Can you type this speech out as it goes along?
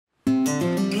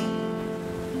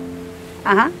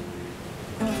Uh-huh.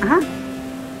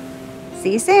 Uh-huh.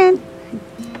 See you soon.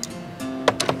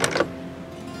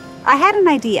 I had an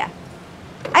idea.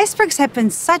 Icebergs have been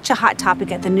such a hot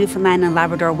topic at the Newfoundland and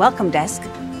Labrador welcome desk.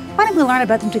 Why don't we learn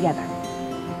about them together?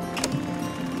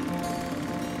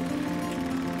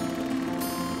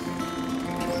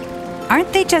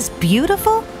 Aren't they just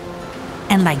beautiful?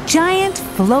 And like giant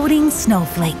floating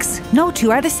snowflakes, no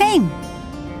two are the same.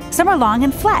 Some are long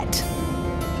and flat.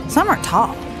 Some are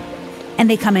tall. And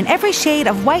they come in every shade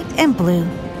of white and blue.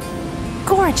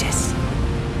 Gorgeous.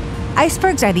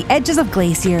 Icebergs are the edges of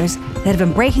glaciers that have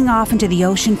been breaking off into the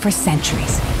ocean for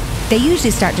centuries. They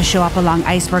usually start to show up along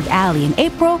Iceberg Alley in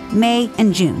April, May,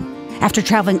 and June, after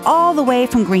traveling all the way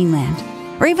from Greenland,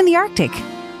 or even the Arctic,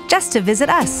 just to visit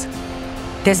us.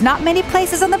 There's not many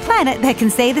places on the planet that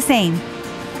can say the same.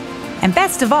 And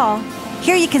best of all,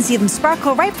 here you can see them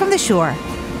sparkle right from the shore.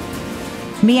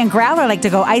 Me and Growler like to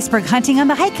go iceberg hunting on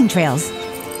the hiking trails.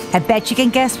 I bet you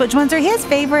can guess which ones are his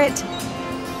favorite.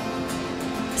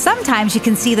 Sometimes you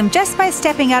can see them just by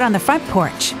stepping out on the front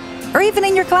porch, or even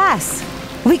in your glass.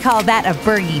 We call that a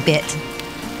bergie bit.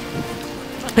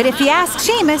 But if you ask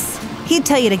Seamus, he'd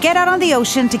tell you to get out on the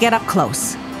ocean to get up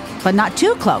close. But not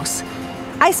too close.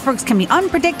 Icebergs can be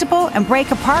unpredictable and break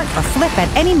apart or flip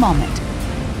at any moment.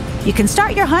 You can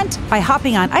start your hunt by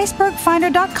hopping on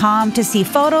icebergfinder.com to see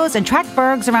photos and track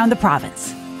bergs around the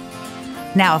province.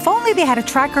 Now, if only they had a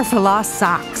tracker for lost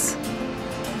socks.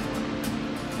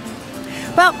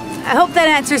 Well, I hope that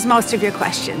answers most of your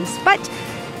questions. But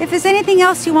if there's anything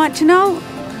else you want to know,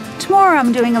 tomorrow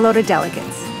I'm doing a load of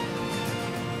delegates.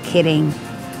 Kidding.